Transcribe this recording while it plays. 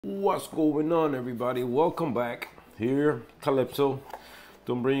What's going on, everybody? Welcome back. Here Calypso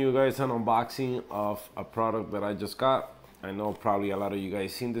to bring you guys an unboxing of a product that I just got. I know probably a lot of you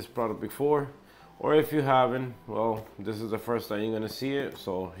guys seen this product before, or if you haven't, well, this is the first time you're gonna see it,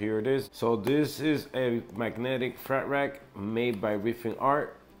 so here it is. So this is a magnetic frat rack made by Reefing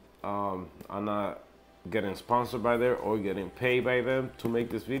Art. I'm not getting sponsored by them or getting paid by them to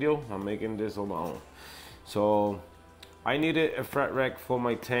make this video. I'm making this on my own. So I needed a frat rack for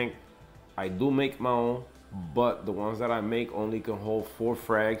my tank. I do make my own, but the ones that I make only can hold 4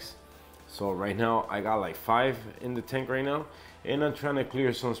 frags. So right now I got like 5 in the tank right now, and I'm trying to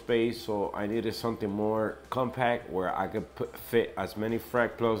clear some space, so I needed something more compact where I could fit as many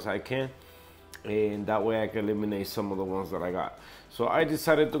frag plugs as I can, and that way I can eliminate some of the ones that I got. So I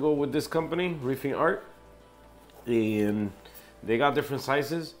decided to go with this company, Reefing Art, and they got different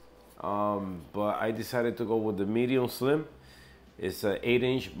sizes. But I decided to go with the medium slim. It's an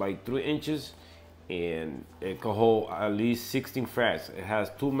 8" by 3 inches, and it can hold at least 16 frags. It has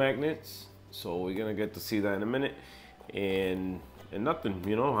 2 magnets, so we're gonna get to see that in a minute. And nothing,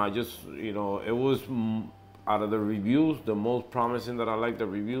 you know, I just, you know, it was out of the reviews the most promising that I like the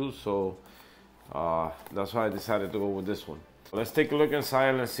reviews, so that's why I decided to go with this one. Let's take a look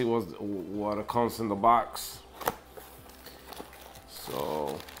inside and see what comes in the box.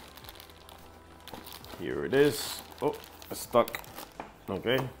 So here it is. Oh, it's stuck.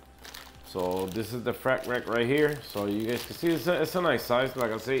 Okay, so this is the frat rack right here. So you guys can see it's a nice size.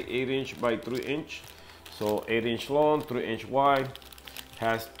 Like I say, 8" by 3 inch. So 8" long, 3" wide.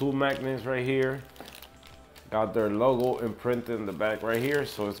 Has 2 magnets right here. Got their logo imprinted in the back right here,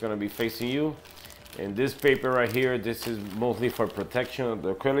 so it's gonna be facing you. And this paper right here, this is mostly for protection of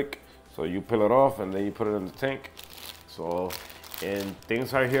the acrylic. So you peel it off and then you put it in the tank. So, and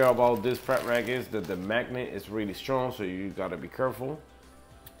things I hear about this frat rack is that the magnet is really strong, so you gotta be careful.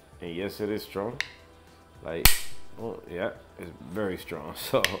 And yes, it is strong. Like, oh yeah, it's very strong.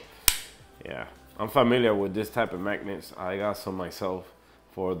 So yeah, I'm familiar with this type of magnets. I got some myself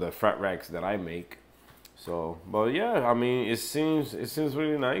for the frat racks that I make. So, but yeah, I mean, it seems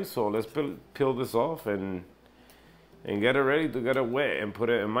really nice. So let's peel this off and get it ready to get it wet and put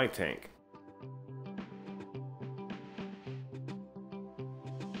it in my tank.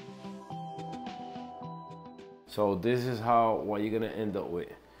 So this is what you're gonna end up with.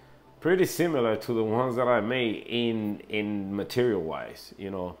 Pretty similar to the ones that I made in material wise.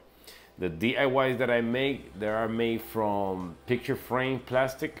 You know, the DIYs that I make, they are made from picture frame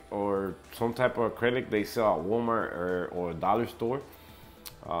plastic or some type of acrylic they sell at Walmart or a dollar store.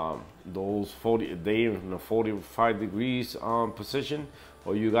 Those they in the 45 degrees position.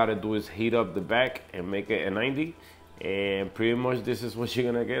 All you gotta do is heat up the back and make it a 90, and pretty much this is what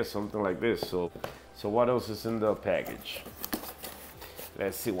you're gonna get, something like this. So what else is in the package?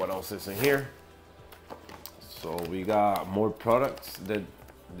 Let's see what else is in here. So we got more products that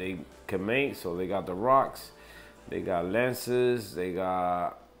they can make. So they got the rocks, they got lenses, they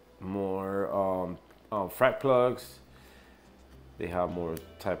got more frat plugs, they have more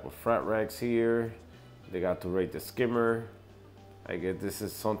type of frat racks here. They got to rate the skimmer. I guess this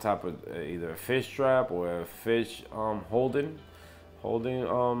is some type of either a fish trap or a fish holding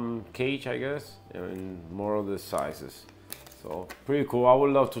cage, I guess, and more of the sizes. So pretty cool. I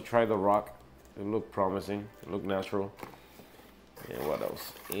would love to try the rock. It looked promising, it looked natural. And what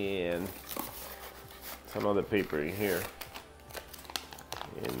else? And some other paper in here.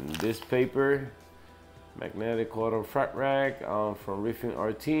 In this paper, magnetic auto frat rack from Reefing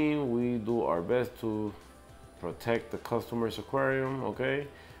Art team. We do our best to protect the customer's aquarium. Okay,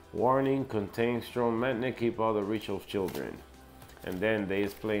 warning: contains strong magnet, keep out of reach of children. And then they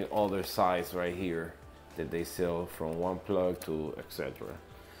explain all their size right here that they sell, from 1 plug to etc.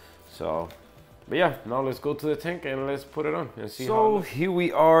 So, but yeah, now let's go to the tank and let's put it on and see. So here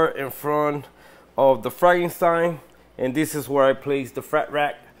we are in front of the Frankenstein, and this is where I placed the frat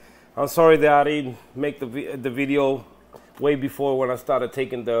rack. I'm sorry that I didn't make the video way before when I started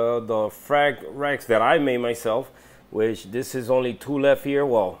taking the frag racks that I made myself, which this is only 2 left here.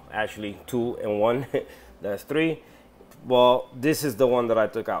 Well, actually 2 and 1. That's 3. Well, this is the one that I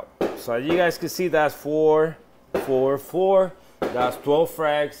took out. So as you guys can see, that's 4, 4, 4. That's 12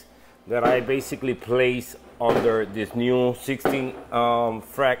 frags that I basically place under this new 16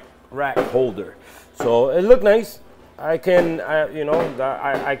 frag rack holder. So it looked nice. I can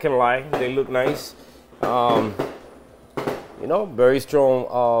lie, they look nice. You know, very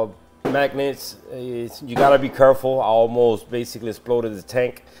strong magnets. You gotta be careful. I almost basically exploded the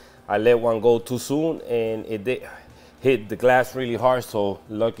tank. I let one go too soon and it did hit the glass really hard, so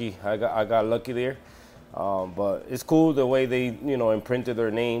lucky, I got lucky there. But it's cool the way they, you know, imprinted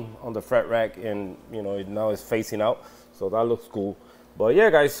their name on the fret rack, and you know, now it's facing out, so that looks cool. But yeah,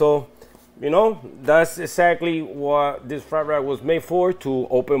 guys, so you know, that's exactly what this fret rack was made for, to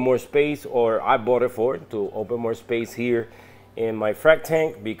open more space, or I bought it for, to open more space here in my frac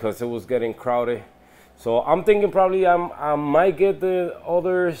tank because it was getting crowded. So I'm thinking probably I might get the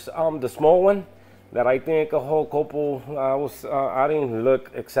others, the small one that I think a whole couple. I didn't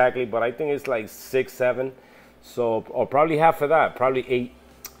look exactly, but I think it's like 6, 7. So, or probably half of that, probably 8.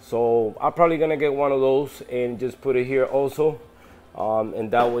 So I'm probably gonna get one of those and just put it here also.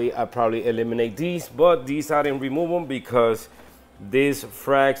 And that way I probably eliminate these, but these I didn't remove them because this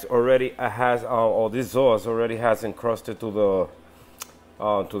frags already has, or this Zoas already has encrusted to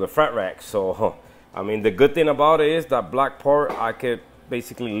the fret rack. So I mean, the good thing about it is that black part, I could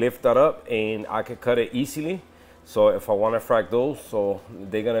basically lift that up and I could cut it easily. So if I want to frag those, so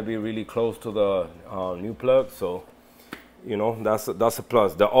they're gonna be really close to the new plug. So you know, that's a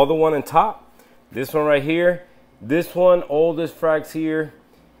plus. The other one on top, this one right here, this one, all these frags here,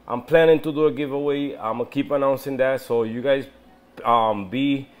 I'm planning to do a giveaway. I'm gonna keep announcing that, so you guys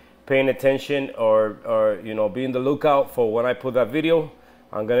be paying attention, or you know, be in the lookout for when I put that video.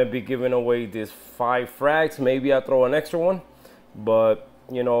 I'm gonna be giving away these 5 frags. Maybe I'll throw an extra one, but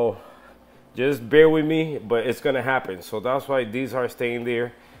you know, just bear with me, but it's gonna happen. So that's why these are staying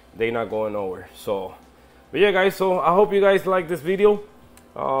there, they're not going nowhere. So but yeah, guys, so I hope you guys like this video.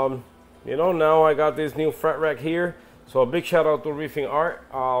 You know, now I got this new fret rack here, so a big shout out to Reefing Art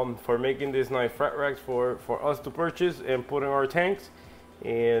for making these nice fret racks for us to purchase and put in our tanks.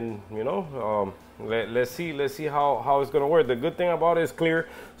 And you know, let's see how it's gonna work. The good thing about it is clear,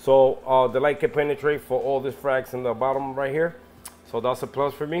 so the light can penetrate for all these frags in the bottom right here. So that's a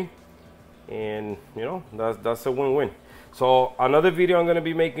plus for me, and you know, that's a win-win. So another video I'm gonna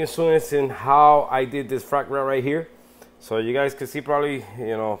be making soon is in how I did this frag rack right here, so you guys can see, probably,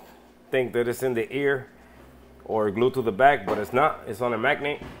 you know, think that it's in the ear or glued to the back, but it's not. It's on a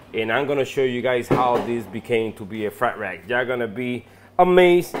magnet, and I'm gonna show you guys how this became to be a fret rack. You're gonna be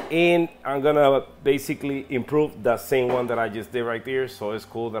amazed, and I'm gonna basically improve that same one that I just did right there. So it's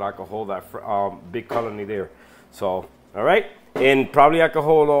cool that I can hold that big colony there. So all right, and probably I could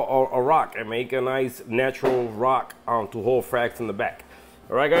hold a rock and make a nice natural rock to hold frags in the back.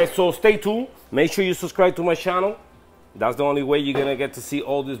 All right, guys, so stay tuned. Make sure you subscribe to my channel. That's the only way you're gonna get to see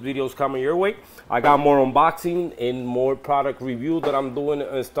all these videos coming your way. I got more unboxing and more product review that I'm doing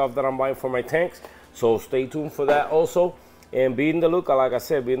and stuff that I'm buying for my tanks. So stay tuned for that also. And be in the lookout, like I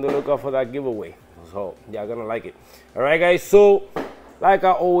said, be in the lookout for that giveaway. So y'all gonna like it. All right, guys, so like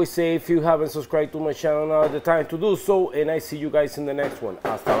I always say, if you haven't subscribed to my channel, now is the time to do so. And I see you guys in the next one.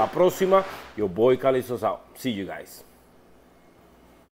 Hasta la próxima. Your boy Calypso's out. See you guys.